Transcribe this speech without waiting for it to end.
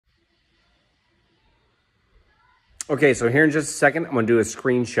Okay, so here in just a second, I'm going to do a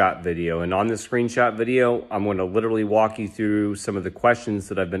screenshot video. And on this screenshot video, I'm going to literally walk you through some of the questions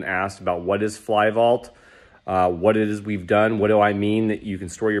that I've been asked about what is FlyVault, what it is we've done, what do I mean that you can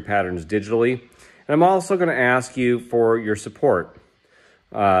store your patterns digitally. And I'm also going to ask you for your support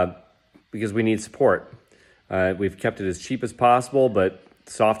because we need support. We've kept it as cheap as possible, but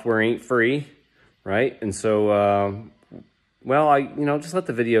software ain't free, right? And so, just let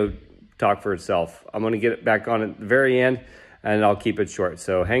the video talk for itself. I'm going to get it back on at the very end, and I'll keep it short.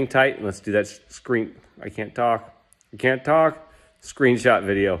 So hang tight, and let's do that I can't talk. Screenshot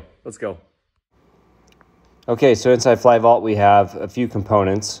video. Let's go. Okay, so inside FlyVault, we have a few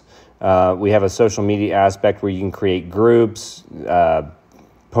components. We have a social media aspect where you can create groups,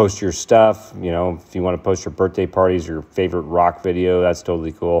 post your stuff. You know, if you want to post your birthday parties, your favorite rock video, that's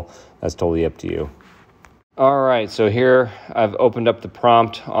totally cool. That's totally up to you. All right, so here I've opened up the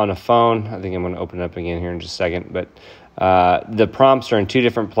prompt on a phone. I think I'm going to open it up again here in just a second, but the prompts are in two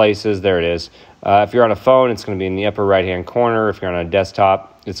different places. There it is. If you're on a phone, it's going to be in the upper right-hand corner. If you're on a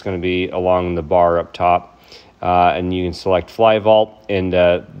desktop, it's going to be along the bar up top, and you can select FlyVault. And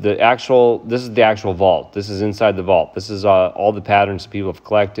this is the actual vault. This is inside the vault. This is all the patterns that people have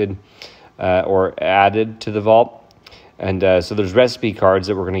collected or added to the vault. And so there's recipe cards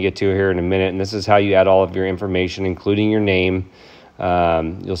that we're going to get to here in a minute, and this is how you add all of your information, including your name.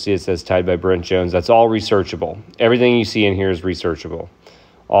 You'll see it says tied by Brent Jones. That's all researchable. Everything you see in here is researchable,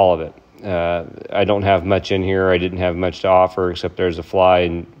 all of it. I don't have much in here. I didn't have much to offer, except there's a fly,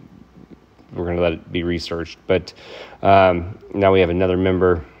 and we're going to let it be researched. But now we have another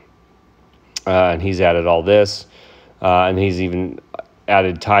member, and he's added all this, and he's even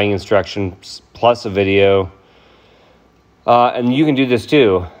added tying instructions plus a video. And you can do this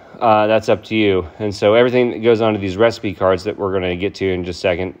too. That's up to you. And so everything that goes onto these recipe cards that we're going to get to in just a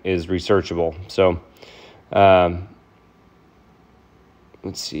second is researchable. So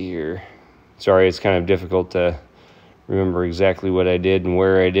let's see here. Sorry, it's kind of difficult to remember exactly what I did and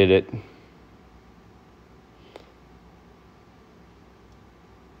where I did it.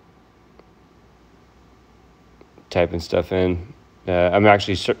 Typing stuff in. I'm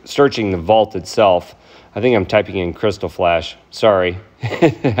actually searching the vault itself. I think I'm typing in Crystal Flash. Sorry,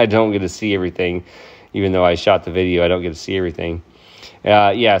 I don't get to see everything. Even though I shot the video, I don't get to see everything.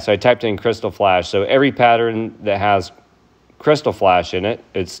 Yeah, so I typed in Crystal Flash. So every pattern that has Crystal Flash in it,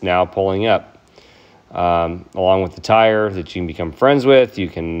 it's now pulling up. Along with the tire that you can become friends with. You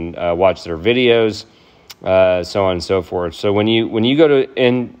can watch their videos, so on and so forth. So when you go to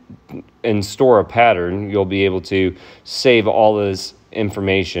and store a pattern, you'll be able to save all this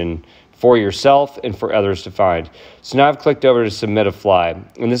information for yourself and for others to find. So now I've clicked over to submit a fly,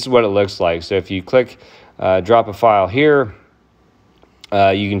 and this is what it looks like. So if you click drop a file here,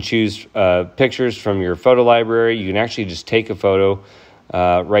 you can choose pictures from your photo library. You can actually just take a photo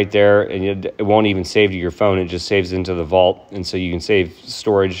right there, and it won't even save to your phone. It just saves into the vault, and so you can save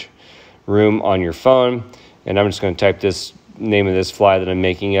storage room on your phone. And I'm just going to type this name of this fly that I'm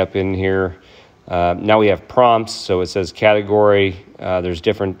making up in here. Now we have prompts, so it says category. There's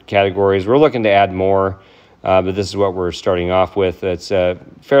different categories. We're looking to add more, but this is what we're starting off with. It's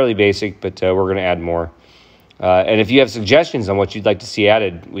fairly basic, but we're going to add more. And if you have suggestions on what you'd like to see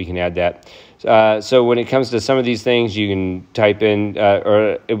added, we can add that. So when it comes to some of these things, you can type in,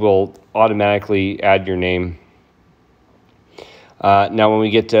 or it will automatically add your name. Now when we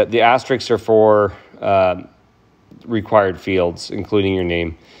get to the asterisks are for required fields, including your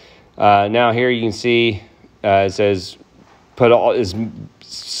name. Now here you can see it says put all as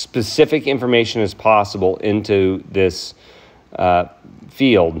specific information as possible into this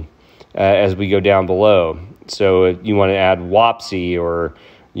field as we go down below. So if you want to add Wopsy, or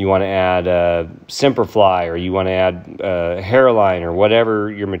you want to add Simperfly, or you want to add hairline, or whatever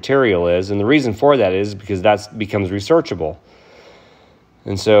your material is. And the reason for that is because that becomes researchable.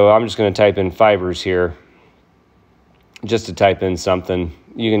 And so I'm just going to type in fibers here, just to type in something.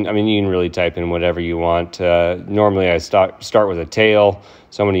 You can really type in whatever you want. Normally I start with a tail,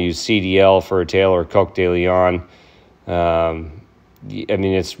 so I'm going to use CDL for a tail, or Coq de Leon.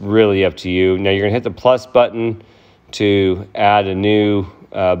 It's really up to you. Now you're going to hit the plus button to add a new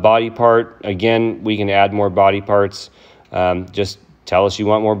body part. Again, we can add more body parts. Just tell us you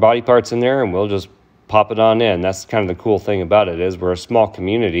want more body parts in there, and we'll just pop it on in. That's kind of the cool thing about it, is we're a small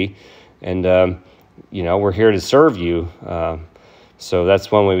community, and we're here to serve you. So that's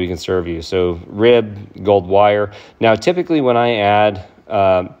one way we can serve you. So rib, gold wire. Now, typically when I add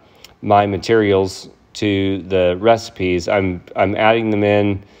my materials to the recipes, I'm adding them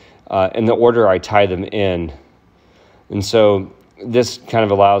in the order I tie them in. And so this kind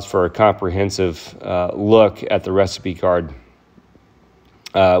of allows for a comprehensive look at the recipe card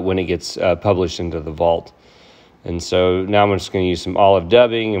when it gets published into the vault. And so now I'm just going to use some olive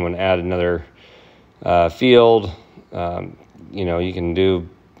dubbing. I'm going to add another field. You know, you can do,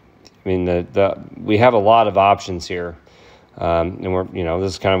 I mean, we have a lot of options here. And we're, you know,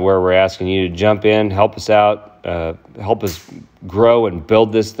 this is kind of where we're asking you to jump in, help us out, help us grow and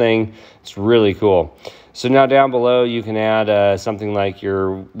build this thing. It's really cool. So now down below, you can add something like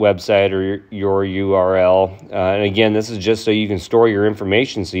your website or your URL. And again, this is just so you can store your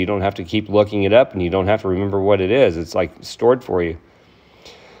information so you don't have to keep looking it up and you don't have to remember what it is. It's like stored for you.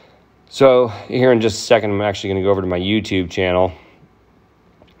 So here in just a second, I'm actually going to go over to my YouTube channel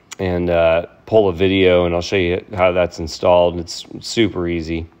and pull a video, and I'll show you how that's installed. It's super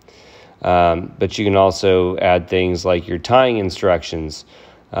easy. But you can also add things like your tying instructions,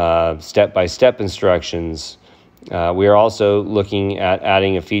 step-by-step instructions. We are also looking at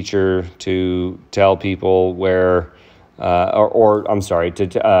adding a feature to tell people where, I'm sorry,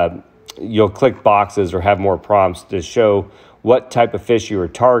 you'll click boxes or have more prompts to show what type of fish you are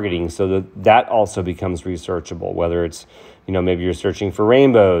targeting, so that also becomes researchable, whether it's, you know, maybe you're searching for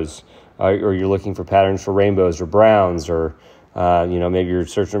rainbows, or you're looking for patterns for rainbows or browns, or, you know, maybe you're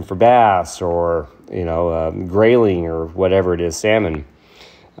searching for bass or, you know, grayling or whatever it is, salmon.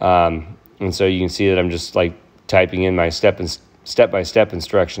 And so you can see that I'm just like typing in my step-by-step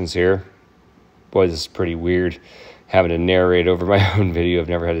instructions here. Boy, this is pretty weird, having to narrate over my own video. I've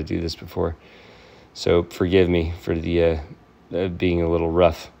never had to do this before. So forgive me for the being a little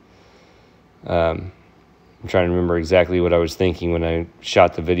rough. I'm trying to remember exactly what I was thinking when I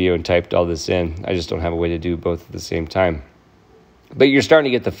shot the video and typed all this in. I just don't have a way to do both at the same time. But you're starting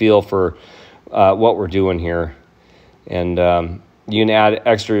to get the feel for what we're doing here. And you can add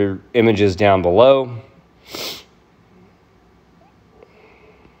extra images down below.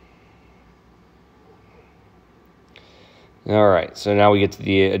 All right, so now we get to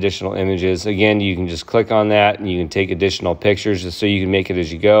the additional images. Again, you can just click on that and you can take additional pictures just so you can make it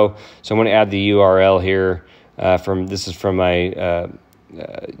as you go. So I'm going to add the URL here. This is from my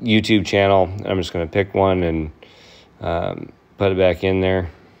YouTube channel. I'm just going to pick one and put it back in there.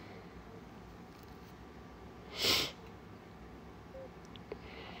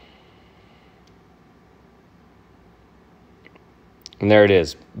 And there it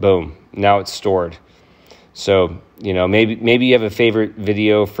is. Boom. Now it's stored. So, you know, maybe you have a favorite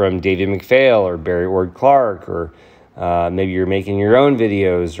video from David McPhail or Barry Ward Clark, or maybe you're making your own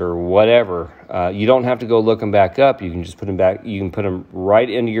videos or whatever. You don't have to go look them back up. You can just put them back. You can put them right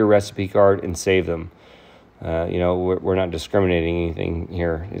into your recipe card and save them. You know, we're not discriminating anything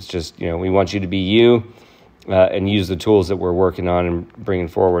here. It's just, you know, we want you to be you and use the tools that we're working on and bringing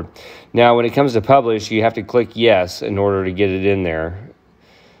forward. Now, when it comes to publish, you have to click yes in order to get it in there.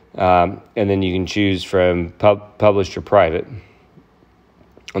 And then you can choose from published or private,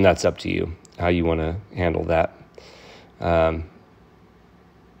 and that's up to you how you want to handle that.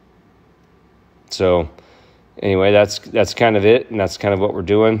 So anyway, that's kind of it, and that's kind of what we're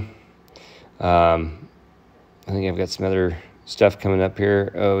doing. I think I've got some other stuff coming up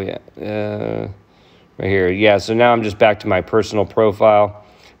here. Oh yeah, right here. Yeah. So now I'm just back to my personal profile,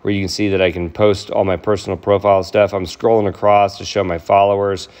 where you can see that I can post all my personal profile stuff. I'm scrolling across to show my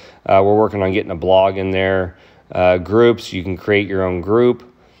followers. We're working on getting a blog in there. Groups, you can create your own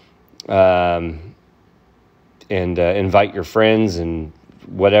group and invite your friends and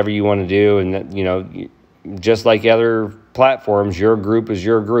whatever you want to do. And, that, you know, just like other platforms, your group is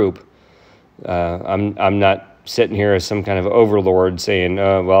your group. I'm not sitting here as some kind of overlord saying,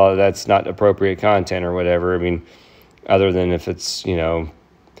 well, that's not appropriate content or whatever. I mean, other than if it's, you know,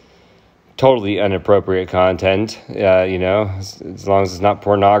 totally inappropriate content, you know, as long as it's not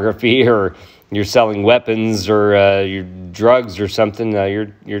pornography or you're selling weapons or your drugs or something,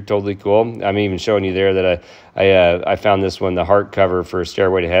 you're totally cool. I'm even showing you there that I found this one, the heart cover for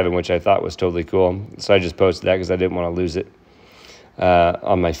Stairway to Heaven, which I thought was totally cool. So I just posted that because I didn't want to lose it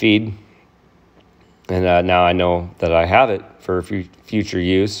on my feed. And now I know that I have it for future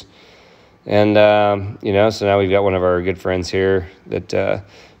use. And, you know, so now we've got one of our good friends here that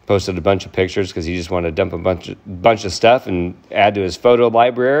posted a bunch of pictures because he just wanted to dump a bunch of stuff and add to his photo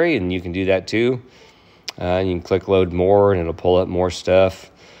library, and you can do that too. You can click load more and it'll pull up more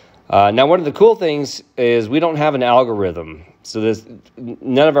stuff. Now, one of the cool things is we don't have an algorithm, so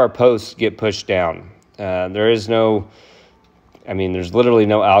none of our posts get pushed down. There's literally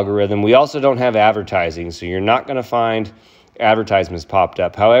no algorithm. We also don't have advertising, so you're not going to find advertisements popped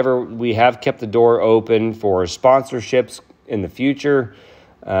up. However, we have kept the door open for sponsorships in the future.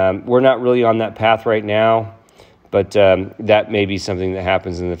 We're not really on that path right now, but that may be something that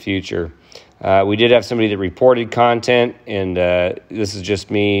happens in the future. We did have somebody that reported content, and this is just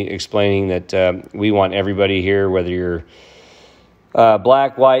me explaining that we want everybody here, whether you're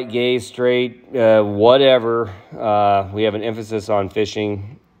black, white, gay, straight, whatever. We have an emphasis on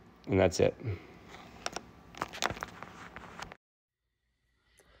fishing, and that's it.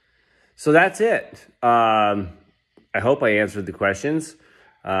 So that's it. I hope I answered the questions.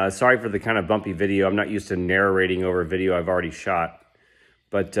 Sorry for the kind of bumpy video. I'm not used to narrating over a video I've already shot.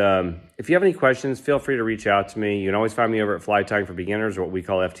 But if you have any questions, feel free to reach out to me. You can always find me over at Flytying for Beginners, or what we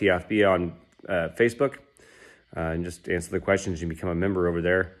call FTFB on Facebook. And just answer the questions and become a member over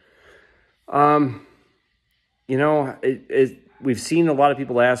there. You know, we've seen a lot of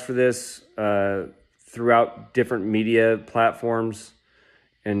people ask for this throughout different media platforms.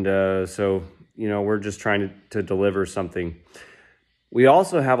 And so, you know, we're just trying to deliver something. We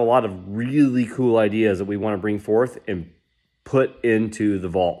also have a lot of really cool ideas that we want to bring forth and put into the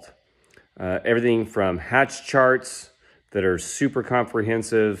vault. Everything from hatch charts that are super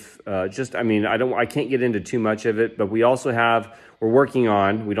comprehensive. I can't get into too much of it, but we also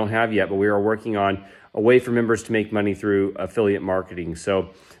we don't have yet, but we are working on a way for members to make money through affiliate marketing. So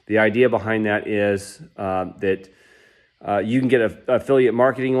the idea behind that is that you can get an affiliate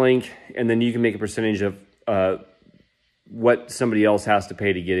marketing link, and then you can make a percentage of what somebody else has to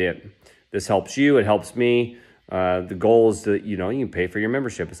pay to get in. This helps you, it helps me. The goal is that, you can pay for your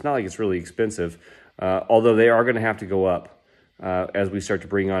membership. It's not like it's really expensive, although they are going to have to go up as we start to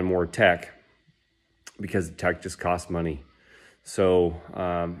bring on more tech, because tech just costs money. So,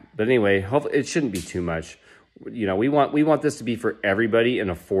 but anyway, hopefully it shouldn't be too much. We want this to be for everybody and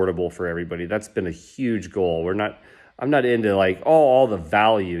affordable for everybody. That's been a huge goal. I'm not into like, all the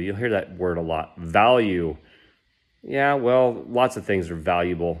value. You'll hear that word a lot. Value. Yeah, well, lots of things are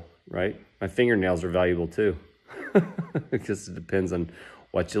valuable, right? My fingernails are valuable too. Because it depends on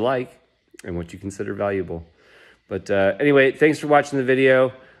what you like and what you consider valuable. But anyway, thanks for watching the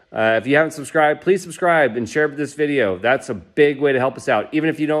video. If you haven't subscribed, please subscribe and share this video. That's a big way to help us out. Even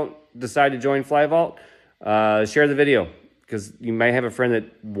if you don't decide to join FlyVault, share the video, because you may have a friend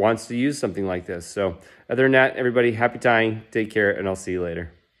that wants to use something like this. So other than that, everybody, happy tying. Take care, and I'll see you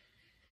later.